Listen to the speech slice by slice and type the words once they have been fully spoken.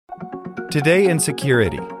Today in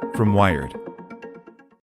Security from Wired.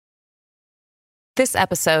 This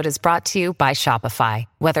episode is brought to you by Shopify.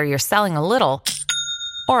 Whether you're selling a little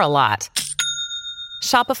or a lot,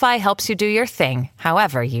 Shopify helps you do your thing,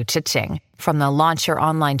 however you cha-ching. From the launch your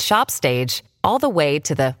online shop stage, all the way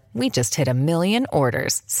to the we just hit 1 million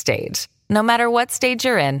orders stage. No matter what stage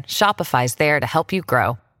you're in, Shopify's there to help you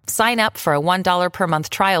grow. Sign up for a $1 per month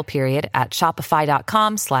trial period at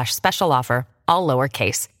shopify.com/special offer, all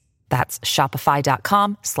lowercase. That's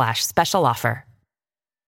shopify.com/special offer.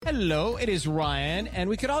 Hello, it is Ryan, and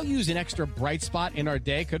we could all use an extra bright spot in our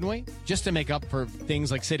day, couldn't we? Just to make up for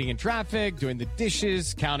things like sitting in traffic, doing the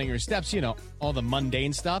dishes, counting your steps, you know, all the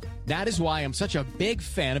mundane stuff. That is why I'm such a big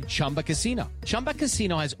fan of Chumba Casino. Chumba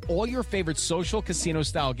Casino has all your favorite social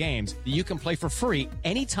casino-style games that you can play for free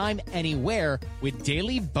anytime, anywhere with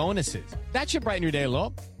daily bonuses. That should brighten your day a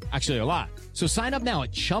little. Actually, a lot. So sign up now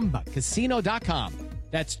at ChumbaCasino.com.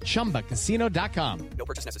 That's ChumbaCasino.com. No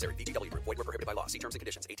purchase necessary. VGW Group. Void where prohibited by law. See terms and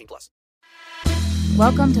conditions. 18+.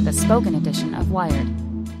 Welcome to the spoken edition of Wired.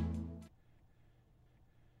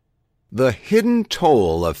 The Hidden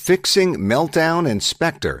Toll of Fixing Meltdown and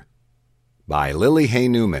Spectre by Lily Hay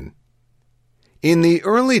Newman. In the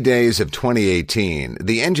early days of 2018,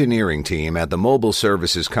 the engineering team at the mobile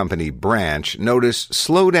services company Branch noticed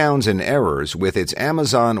slowdowns and errors with its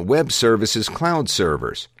Amazon Web Services cloud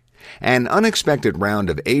servers. An unexpected round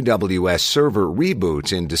of AWS server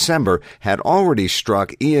reboots in December had already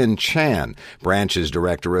struck Ian Chan, Branch's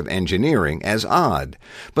director of engineering, as odd,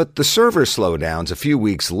 but the server slowdowns a few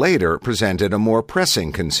weeks later presented a more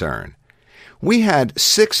pressing concern. We had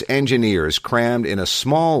 6 engineers crammed in a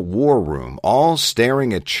small war room, all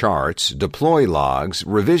staring at charts, deploy logs,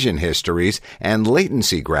 revision histories, and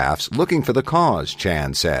latency graphs looking for the cause,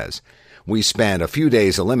 Chan says. We spent a few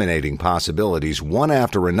days eliminating possibilities one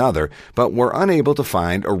after another, but were unable to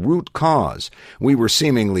find a root cause. We were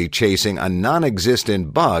seemingly chasing a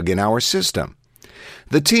non-existent bug in our system.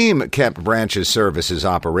 The team kept Branch's services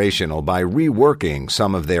operational by reworking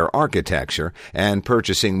some of their architecture and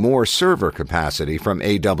purchasing more server capacity from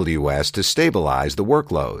AWS to stabilize the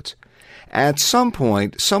workloads. At some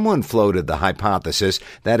point, someone floated the hypothesis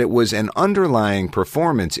that it was an underlying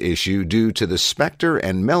performance issue due to the Spectre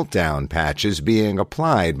and Meltdown patches being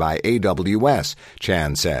applied by AWS,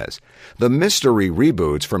 Chan says. The mystery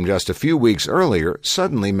reboots from just a few weeks earlier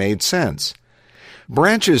suddenly made sense.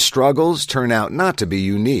 Branch's struggles turn out not to be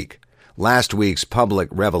unique. Last week's public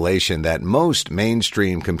revelation that most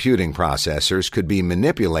mainstream computing processors could be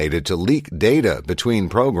manipulated to leak data between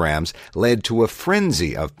programs led to a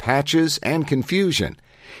frenzy of patches and confusion.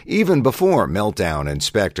 Even before Meltdown and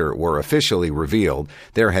Spectre were officially revealed,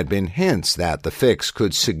 there had been hints that the fix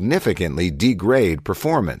could significantly degrade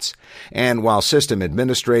performance. And while system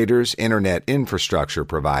administrators, internet infrastructure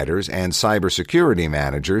providers, and cybersecurity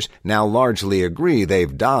managers now largely agree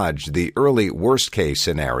they've dodged the early worst-case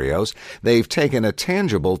scenarios, they've taken a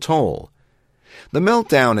tangible toll. The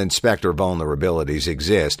Meltdown and Spectre vulnerabilities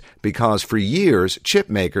exist because for years chip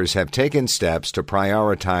makers have taken steps to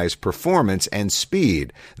prioritize performance and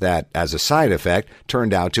speed that, as a side effect,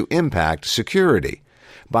 turned out to impact security.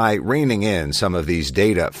 By reining in some of these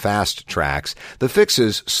data fast tracks, the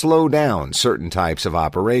fixes slow down certain types of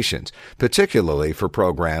operations, particularly for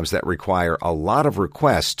programs that require a lot of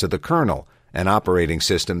requests to the kernel, an operating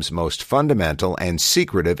system's most fundamental and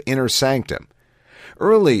secretive inner sanctum.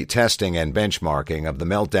 Early testing and benchmarking of the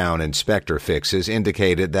Meltdown and Spectre fixes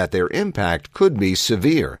indicated that their impact could be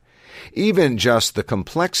severe. Even just the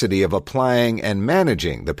complexity of applying and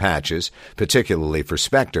managing the patches, particularly for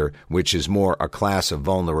Spectre, which is more a class of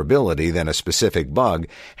vulnerability than a specific bug,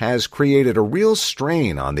 has created a real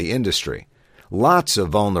strain on the industry. Lots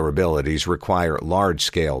of vulnerabilities require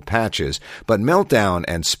large-scale patches, but Meltdown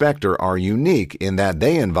and Spectre are unique in that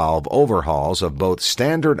they involve overhauls of both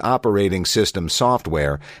standard operating system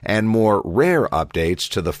software and more rare updates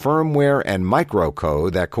to the firmware and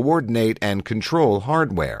microcode that coordinate and control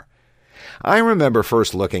hardware. I remember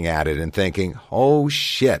first looking at it and thinking, oh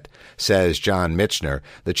shit, says John Michener,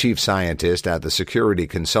 the chief scientist at the security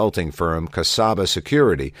consulting firm Kasaba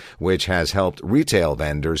Security, which has helped retail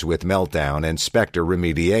vendors with Meltdown and Spectre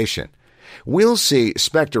remediation. We'll see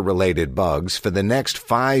Spectre-related bugs for the next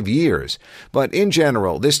 5 years, but in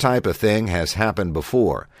general, this type of thing has happened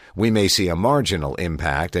before. We may see a marginal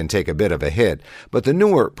impact and take a bit of a hit, but the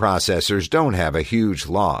newer processors don't have a huge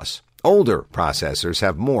loss. Older processors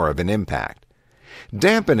have more of an impact.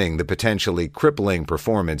 Dampening the potentially crippling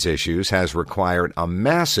performance issues has required a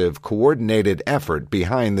massive coordinated effort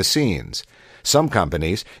behind the scenes. Some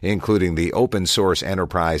companies, including the open-source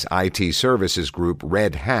enterprise IT services group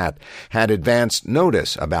Red Hat, had advanced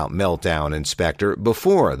notice about Meltdown and Spectre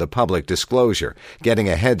before the public disclosure, getting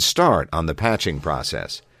a head start on the patching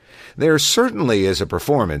process. There certainly is a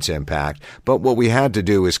performance impact, but what we had to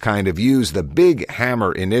do is kind of use the big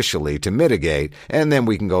hammer initially to mitigate, and then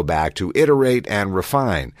we can go back to iterate and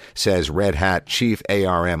refine, says Red Hat Chief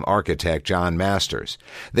ARM Architect John Masters.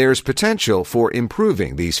 There's potential for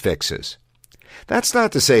improving these fixes. That's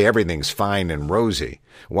not to say everything's fine and rosy.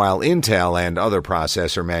 While Intel and other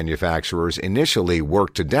processor manufacturers initially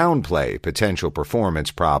worked to downplay potential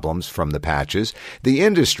performance problems from the patches, the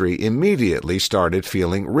industry immediately started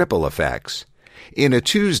feeling ripple effects. In a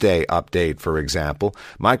Tuesday update, for example,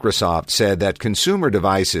 Microsoft said that consumer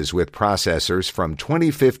devices with processors from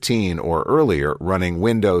 2015 or earlier running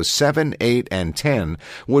Windows 7, 8, and 10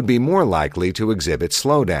 would be more likely to exhibit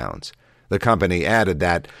slowdowns. The company added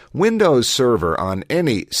that Windows Server on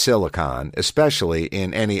any silicon, especially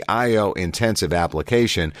in any I/O-intensive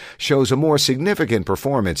application, shows a more significant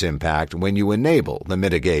performance impact when you enable the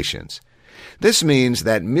mitigations. This means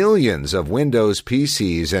that millions of Windows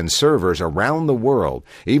PCs and servers around the world,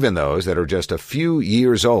 even those that are just a few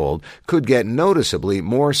years old, could get noticeably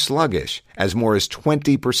more sluggish, as more as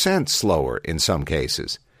 20% slower in some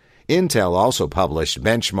cases. Intel also published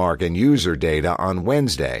benchmark and user data on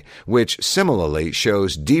Wednesday, which similarly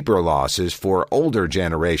shows deeper losses for older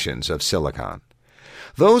generations of silicon.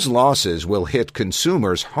 Those losses will hit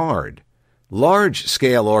consumers hard.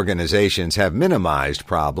 Large-scale organizations have minimized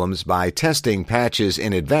problems by testing patches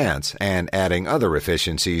in advance and adding other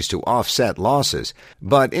efficiencies to offset losses,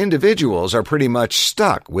 but individuals are pretty much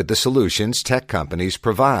stuck with the solutions tech companies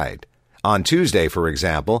provide. On Tuesday, for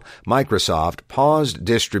example, Microsoft paused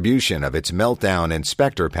distribution of its Meltdown and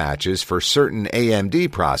Spectre patches for certain AMD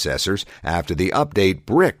processors after the update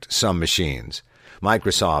bricked some machines.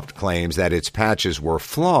 Microsoft claims that its patches were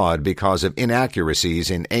flawed because of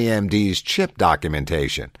inaccuracies in AMD's chip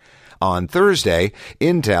documentation. On Thursday,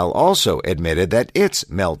 Intel also admitted that its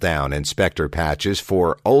Meltdown and Spectre patches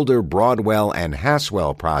for older Broadwell and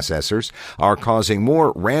Haswell processors are causing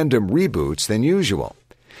more random reboots than usual.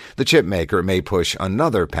 The chipmaker may push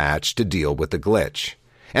another patch to deal with the glitch.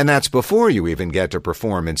 And that's before you even get to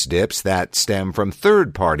performance dips that stem from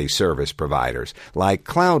third-party service providers, like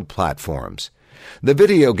cloud platforms. The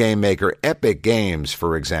video game maker Epic Games,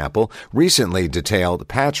 for example, recently detailed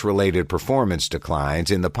patch-related performance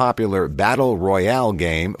declines in the popular Battle Royale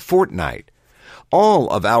game Fortnite. All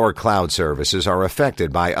of our cloud services are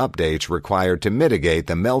affected by updates required to mitigate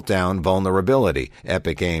the Meltdown vulnerability,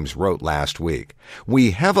 Epic Games wrote last week.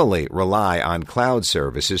 We heavily rely on cloud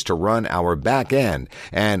services to run our back end,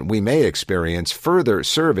 and we may experience further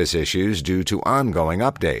service issues due to ongoing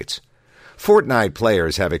updates. Fortnite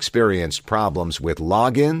players have experienced problems with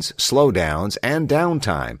logins, slowdowns, and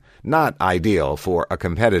downtime, not ideal for a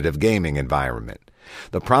competitive gaming environment.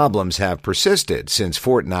 The problems have persisted since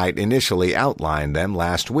Fortnite initially outlined them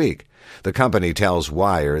last week. The company tells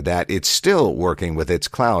Wired that it's still working with its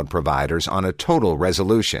cloud providers on a total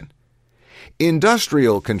resolution.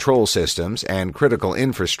 Industrial control systems and critical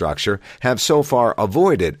infrastructure have so far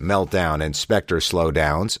avoided Meltdown and Spectre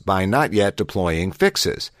slowdowns by not yet deploying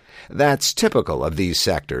fixes. That's typical of these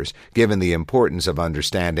sectors, given the importance of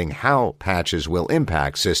understanding how patches will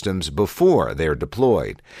impact systems before they're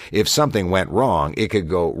deployed. If something went wrong, it could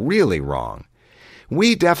go really wrong.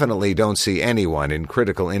 We definitely don't see anyone in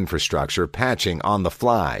critical infrastructure patching on the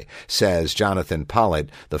fly, says Jonathan Pollitt,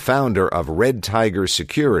 the founder of Red Tiger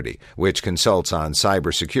Security, which consults on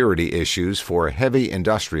cybersecurity issues for heavy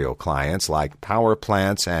industrial clients like power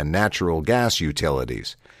plants and natural gas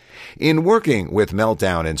utilities. In working with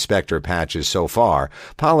Meltdown and Spectre patches so far,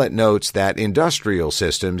 Pollitt notes that industrial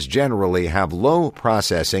systems generally have low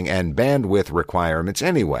processing and bandwidth requirements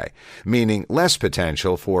anyway, meaning less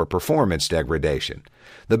potential for performance degradation.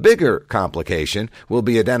 The bigger complication will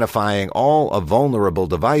be identifying all of vulnerable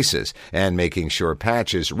devices and making sure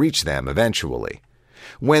patches reach them eventually.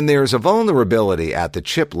 When there's a vulnerability at the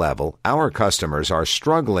chip level, our customers are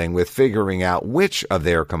struggling with figuring out which of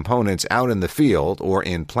their components out in the field or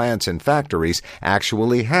in plants and factories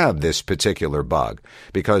actually have this particular bug,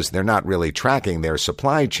 because they're not really tracking their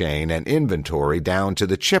supply chain and inventory down to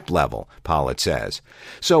the chip level, Pollitt says.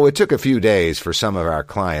 So it took a few days for some of our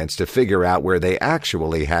clients to figure out where they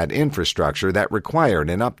actually had infrastructure that required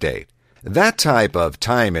an update. That type of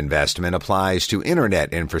time investment applies to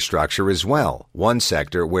Internet infrastructure as well, one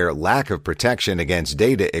sector where lack of protection against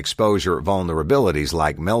data exposure vulnerabilities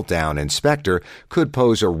like Meltdown and Spectre could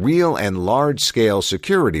pose a real and large-scale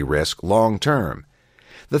security risk long-term.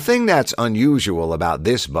 The thing that's unusual about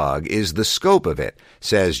this bug is the scope of it,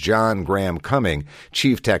 says John Graham Cumming,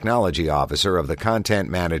 Chief Technology Officer of the content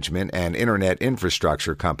management and internet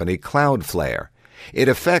infrastructure company Cloudflare. It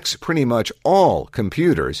affects pretty much all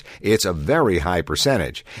computers. It's a very high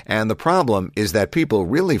percentage. And the problem is that people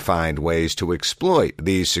really find ways to exploit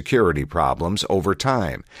these security problems over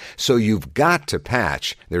time. So you've got to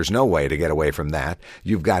patch. There's no way to get away from that.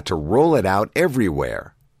 You've got to roll it out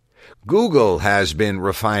everywhere. Google has been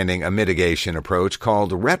refining a mitigation approach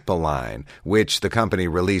called Retbeline, which the company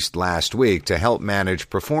released last week to help manage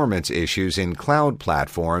performance issues in cloud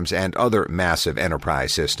platforms and other massive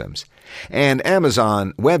enterprise systems. And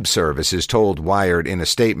Amazon Web Services told Wired in a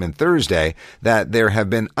statement Thursday that there have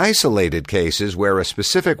been isolated cases where a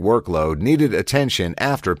specific workload needed attention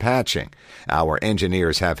after patching. Our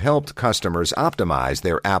engineers have helped customers optimize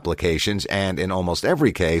their applications and, in almost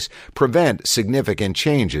every case, prevent significant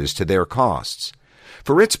changes to their costs.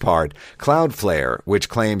 For its part, Cloudflare, which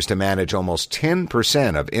claims to manage almost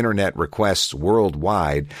 10% of Internet requests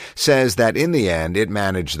worldwide, says that in the end it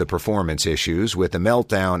managed the performance issues with the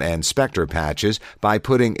Meltdown and Spectre patches by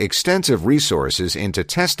putting extensive resources into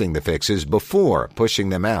testing the fixes before pushing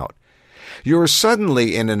them out. You're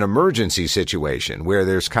suddenly in an emergency situation where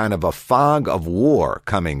there's kind of a fog of war,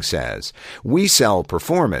 Cummings says. We sell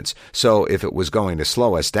performance, so if it was going to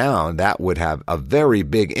slow us down, that would have a very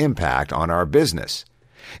big impact on our business.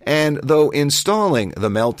 And though installing the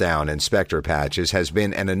Meltdown and Spectre patches has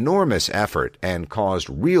been an enormous effort and caused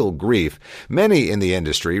real grief, many in the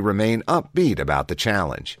industry remain upbeat about the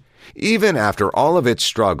challenge. Even after all of its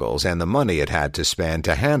struggles and the money it had to spend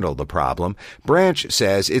to handle the problem, Branch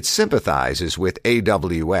says it sympathizes with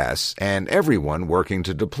AWS and everyone working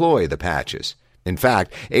to deploy the patches. In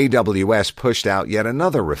fact, AWS pushed out yet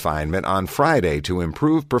another refinement on Friday to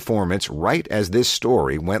improve performance right as this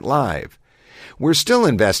story went live. We're still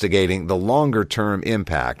investigating the longer-term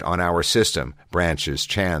impact on our system, Branch's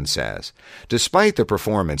Chan says. Despite the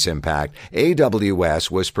performance impact, AWS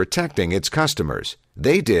was protecting its customers.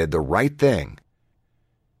 They did the right thing.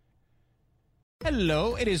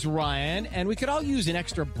 Hello, it is Ryan, and we could all use an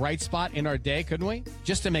extra bright spot in our day, couldn't we?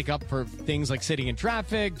 Just to make up for things like sitting in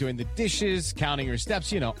traffic, doing the dishes, counting your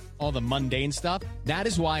steps, all the mundane stuff. That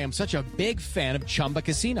is why I'm such a big fan of Chumba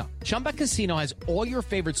Casino. Chumba Casino has all your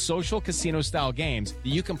favorite social casino-style games that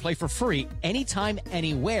you can play for free anytime,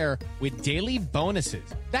 anywhere with daily bonuses.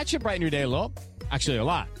 That should brighten your day a little. Actually, a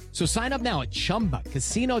lot. So sign up now at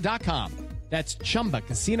ChumbaCasino.com. That's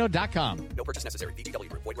ChumbaCasino.com. No purchase necessary. VGW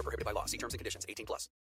Group. Void where prohibited by law. See terms and conditions. 18+.